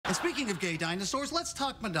And speaking of gay dinosaurs, let's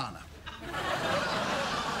talk Madonna.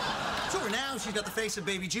 Sure, now she's got the face of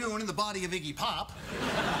Baby June and the body of Iggy Pop.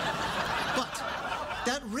 But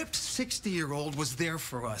that ripped 60-year-old was there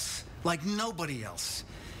for us, like nobody else.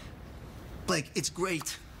 Blake, it's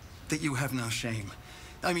great that you have no shame.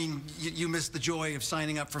 I mean, you missed the joy of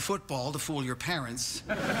signing up for football to fool your parents.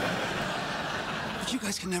 But you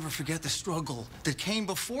guys can never forget the struggle that came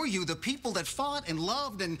before you, the people that fought and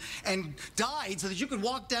loved and died so that you could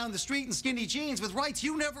walk down the street in skinny jeans with rights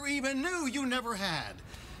you never even knew you never had.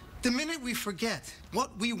 The minute we forget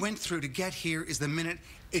what we went through to get here is the minute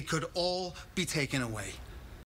it could all be taken away.